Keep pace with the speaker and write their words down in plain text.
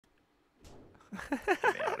Get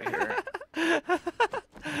me out of here.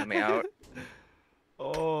 Get me out.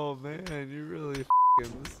 Oh man, you really this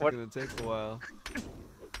is What? gonna take a while.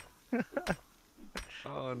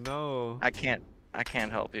 Oh no. I can't. I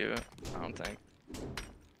can't help you. I don't think.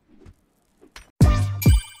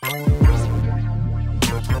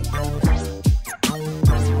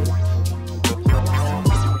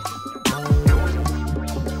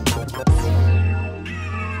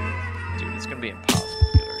 Dude, it's gonna be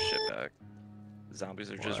impossible to get our shit back.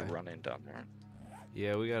 Zombies are just Why? running down there.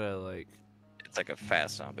 Yeah, we gotta like. It's like a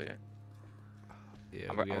fast zombie. Yeah,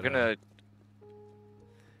 I'm, we I'm gotta.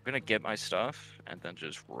 gonna get my stuff and then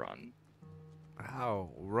just run. How?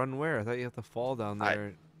 Run where? I thought you have to fall down I.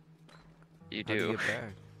 there. You How do you do. get back?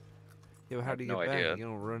 Yeah, but I how have do you no get back? idea. You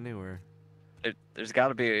don't run anywhere. There's got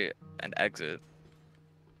to be an exit.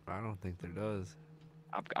 I don't think there does.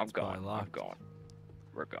 I'm It's going. probably I'm locked. going.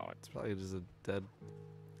 We're going. It's probably just a dead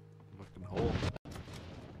fucking hole.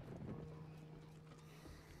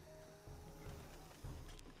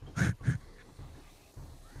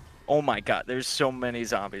 Oh my god, there's so many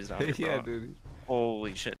zombies down here, Yeah, bro. dude.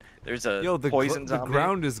 Holy shit. There's a Yo, poison the zombie.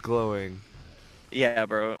 ground is glowing. Yeah,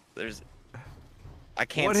 bro. I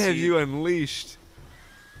can't What see. have you unleashed?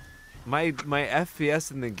 My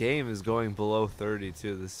FPS in the game is going below 30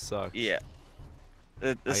 too. This sucks. Yeah.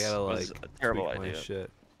 I This gotta was like a terrible tweak my idea.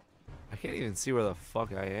 shit. I can't even see where the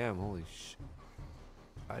fuck I am. Holy shit.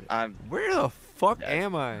 I'm Where the fuck dead.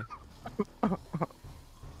 am I? Oh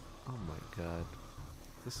my god.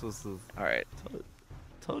 This was the. All right.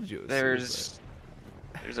 Told you. It was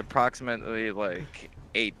There's approximately like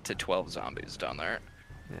 8 to 12 zombies down there.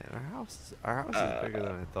 Man, our house is bigger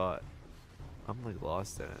than I thought. I'm like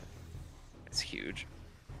lost in it. It's huge.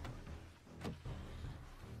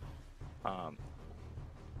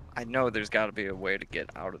 I know there's got to be a way to get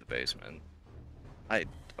out of the basement. I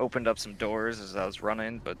opened up some doors as I was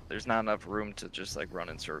running, but there's not enough room to just like run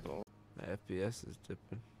in circles. My FPS is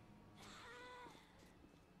dipping.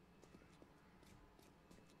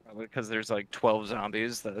 Probably because there's like 12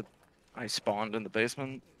 zombies that I spawned in the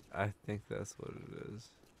basement. I think that's what it is.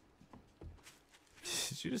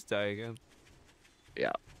 Did you just die again?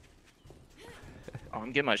 Yeah. Oh,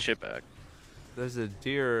 I'm getting my shit back. There's a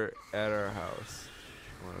deer at our house.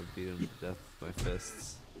 I want to beat him to death with my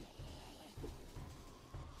fists.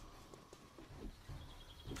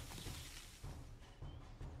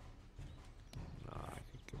 Nah, I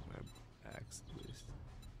could get my axe at least.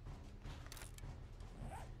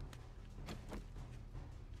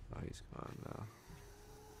 Oh, he's gone now.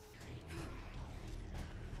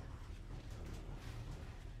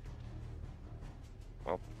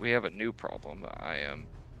 Well, we have a new problem. I am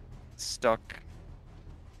stuck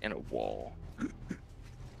in a wall.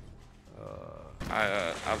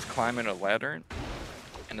 I was climbing a ladder,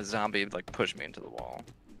 and a zombie like pushed me into the wall.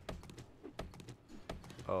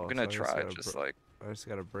 Oh, I'm gonna so try just like I just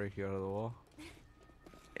gotta break you out of the wall.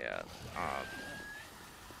 yeah.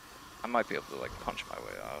 I might be able to like punch my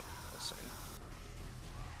way out. We'll see.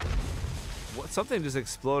 What? Something just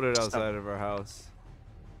exploded outside of our house.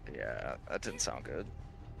 Yeah, that didn't sound good.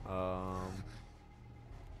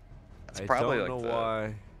 It's I probably don't like know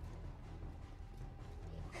why.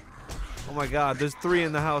 Oh my god, there's 3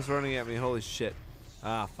 in the house running at me. Holy shit.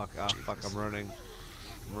 Ah, fuck. Ah, fuck. I'm running.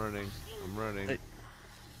 I'm running. I'm running.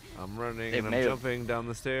 I'm running and I'm jumping down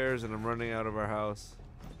the stairs and I'm running out of our house.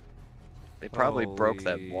 They probably broke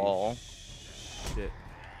that Holy wall. Shit.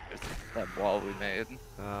 That wall we made.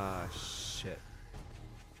 Ah, shit.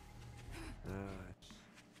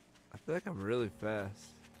 I feel like I'm really fast.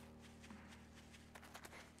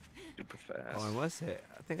 Super fast. Oh, I must say,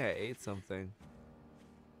 I think I ate something.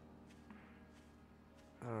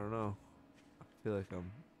 I don't know. I feel like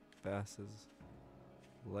I'm fast as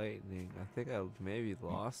lightning. I think I maybe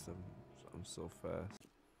lost him. I'm so fast.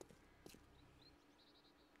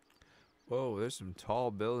 Whoa, there's some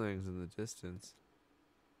tall buildings in the distance.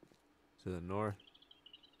 To the north.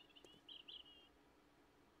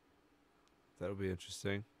 That'll be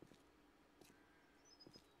interesting.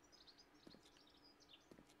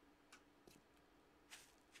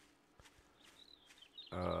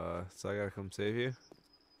 So I gotta come save you?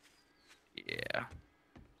 Yeah.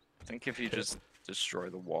 I think if you just destroy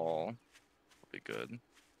the wall, it'll be good.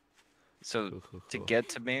 So Cool. to get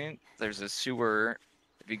to me, there's a sewer.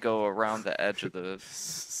 If you go around the edge of the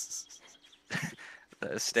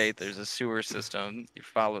estate, there's a sewer system. You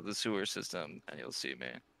follow the sewer system, and you'll see me.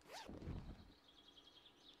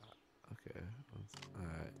 Okay.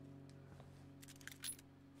 Alright.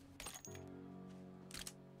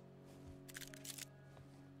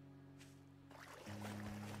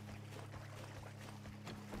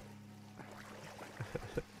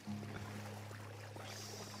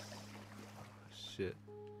 shit.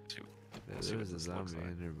 Yeah, there was a zombie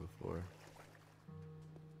in here before.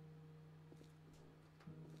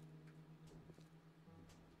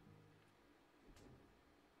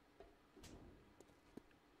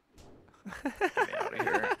 Get me out of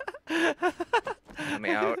here. Let me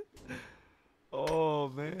out. Oh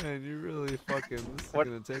man, you really fucking. This is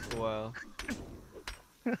gonna take a while.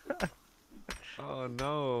 Oh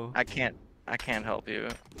no. I can't help you.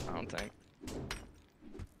 I don't think.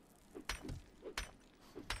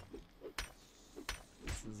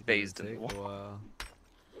 This is Phased gonna in take the a while.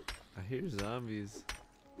 I hear zombies.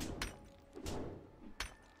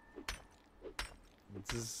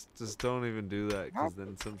 Just don't even do that, because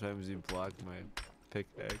then sometimes you block my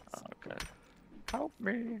pickaxe. Okay. Help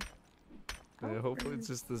me. Yeah, hopefully it's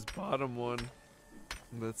just this bottom one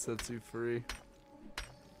that sets you free.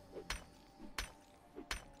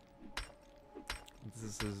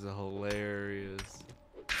 This is hilarious.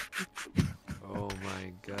 Oh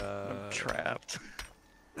my god. I'm trapped.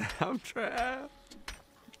 I'm trapped.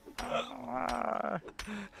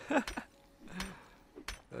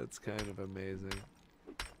 That's kind of amazing.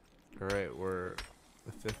 Alright, we're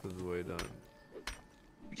a fifth of the way done.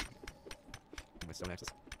 My stone axe is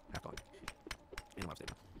half gone. And I'm upstate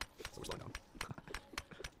now. So we're slowing down.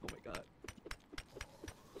 Oh my god.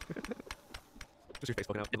 Just your face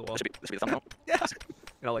poking out of the wall. This should be the thumbnail. Yes!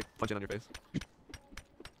 And I'll like punch in on your face.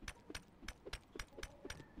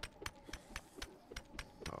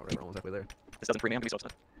 Alright, we're almost halfway there. This doesn't free me, I'm gonna be so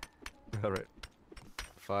upset. Alright.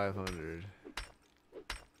 500.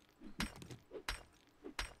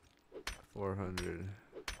 400.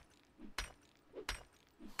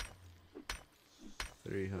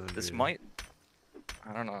 300. This might...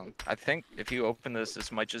 I don't know. I think if you open this,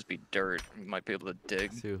 this might just be dirt. You might be able to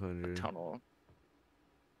dig 200. a tunnel.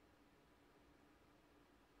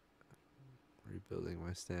 Rebuilding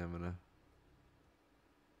my stamina.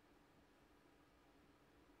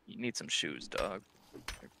 You need some shoes, dog.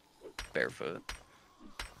 You're barefoot.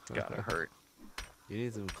 It's gotta hurt. You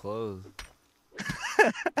need some clothes.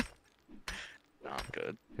 No, I'm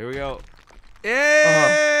good. Here we go.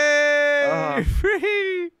 Yay!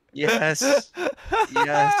 Free! Yes! Yes!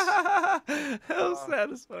 That was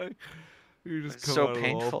satisfying. You just come So out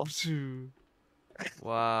painful. Of the wall.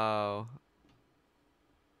 Wow.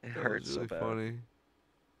 It That hurts was really so bad. funny.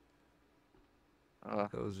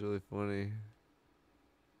 That was really funny.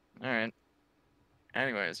 Alright.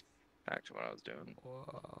 Anyways, back to what I was doing.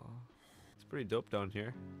 Wow. It's pretty dope down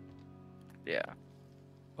here. Yeah.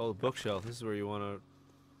 Oh, the bookshelf. This is where you want to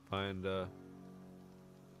find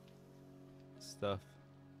stuff.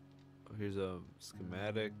 Oh, here's a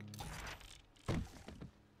schematic.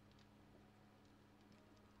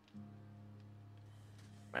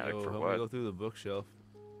 Matic Yo, for help what? me go through the bookshelf.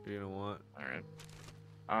 You're gonna want. Alright.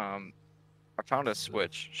 I found a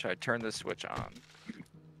switch. Should I turn this switch on?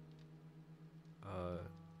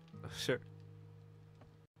 Sure.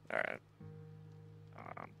 Alright.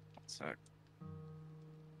 One sec.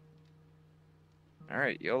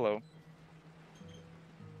 Alright, YOLO.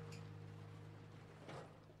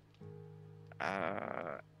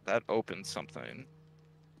 That opened something.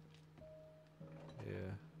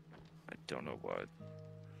 Yeah. I don't know what.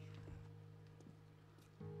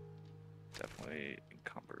 Definitely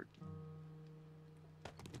encumbered.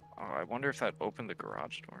 Oh, I wonder if that opened the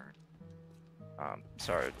garage door.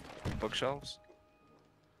 Sorry, bookshelves?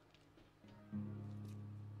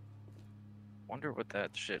 Wonder what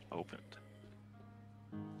that shit opened.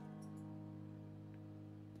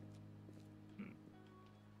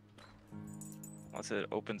 Unless it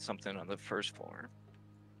opened something on the first floor.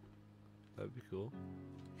 That'd be cool.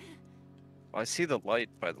 Well, I see the light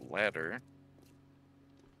by the ladder.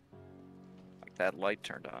 Like that light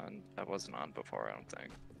turned on. That wasn't on before, I don't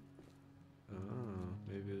think. Oh,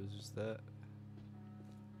 maybe it was just that.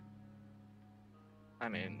 I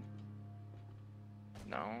mean,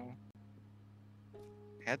 no.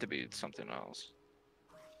 Had to be something else.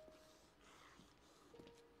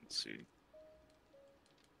 Let's see.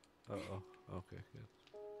 Uh-oh. Okay, good.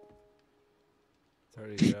 It's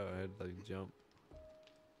hard to get out. I had to, like, jump.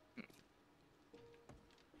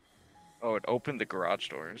 Oh, it opened the garage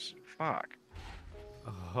doors. Fuck.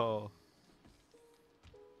 Oh.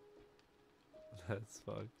 That's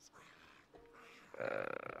fucked.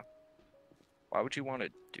 Why would you want to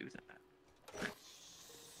do that?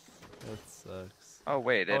 That sucks. Oh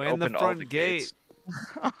wait, it Oh, and opened the all front the gate. gates.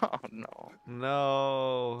 Oh no.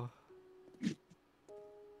 No.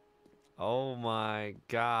 Oh my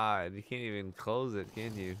god. You can't even close it,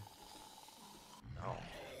 can you? No.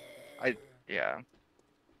 Yeah.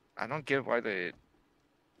 I don't get why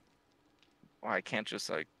I can't just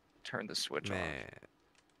like turn the switch Man. off?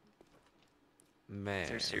 Man. Is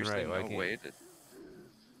there seriously Right, no way to...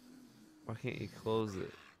 why can't you close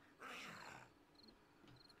it?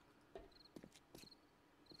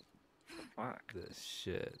 Fuck. This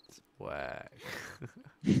shit's whack.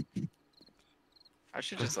 I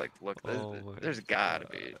should just like look. Oh my There's gotta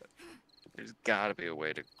be. There's gotta be a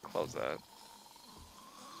way to close that.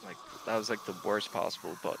 Like that was like the worst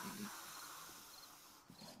possible button.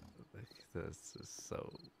 Like, that's just so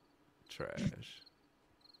trash.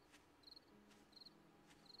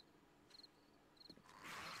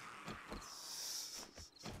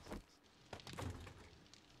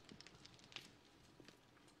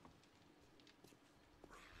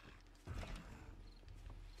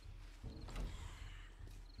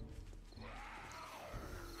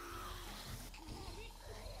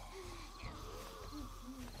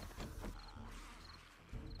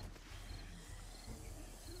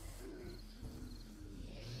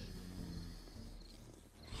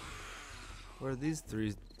 Where these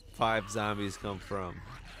 5 zombies come from?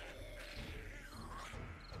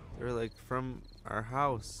 They're like from our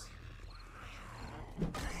house.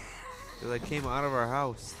 They like came out of our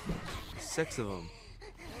house. 6 of them.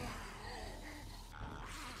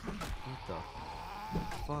 What the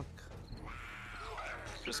fuck?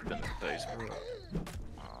 Just been in the basement.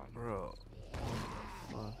 Bro.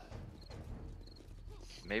 Fuck.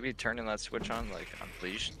 Maybe turning that switch on like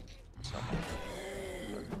unleashed someone.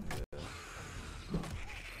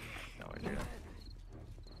 No idea.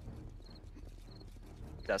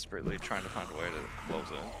 Desperately trying to find a way to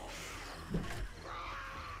close it.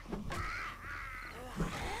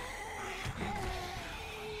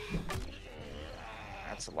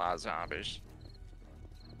 That's a lot of zombies.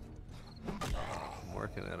 I'm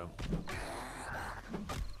working at them.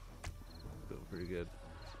 Feeling pretty good.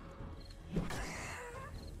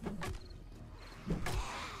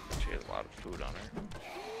 She has a lot of food on her.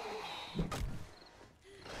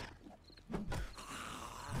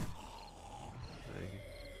 Thank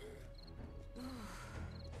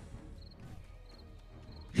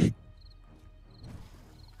you.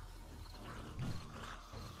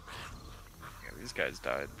 Yeah, these guys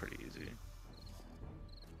died pretty easy.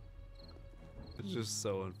 It's just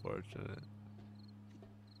so unfortunate.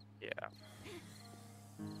 Yeah.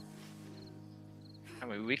 I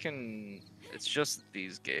mean, we can... It's just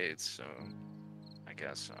these gates, so... I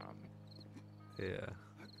guess, Yeah.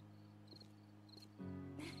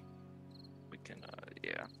 we can,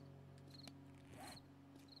 yeah.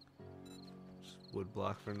 Just wood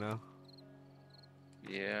block for now.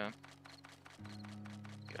 Yeah.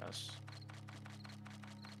 Guess.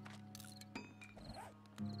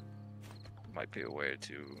 Might be a way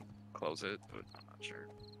to close it, but I'm not sure.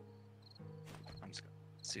 I'm just gonna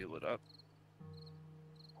seal it up.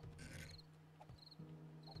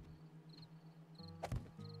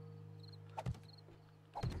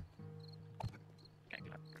 Can't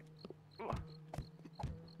get up. Ugh.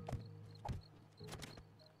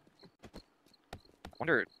 I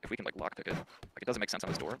wonder if we can like lockpick it. Like it doesn't make sense on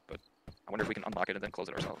this door, but I wonder if we can unlock it and then close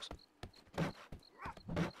it ourselves.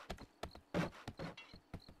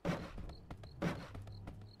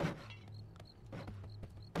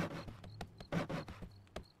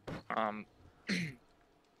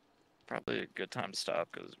 Probably a good time to stop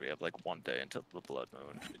because we have like one day until the blood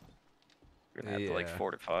moon. We're gonna have to like Yeah.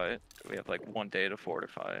 fortify it. We have like one day to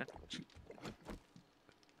fortify it.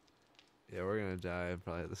 Yeah, we're gonna die and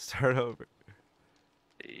probably have to start over.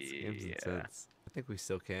 This game's Yeah. intense. I think we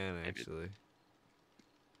still can actually.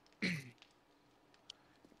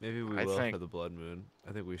 Maybe we I will think- for the blood moon.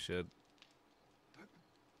 I think we should.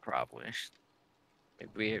 Probably.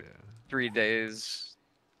 Maybe we have Yeah. 3 days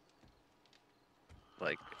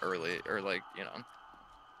like early or like, you know,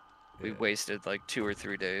 we Yeah. wasted like 2 or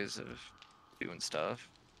 3 days of doing stuff.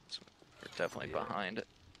 So we're definitely Yeah. behind it.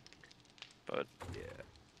 But Yeah.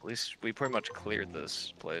 at least we pretty much cleared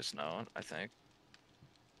this place now, I think.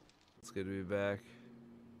 It's good to be back.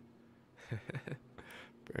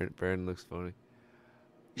 Brandon looks funny.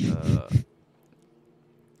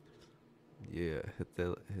 Yeah, hit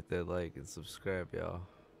that like and subscribe, y'all.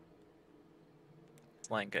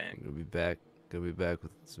 Slang gang. Gonna be back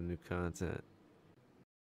with some new content.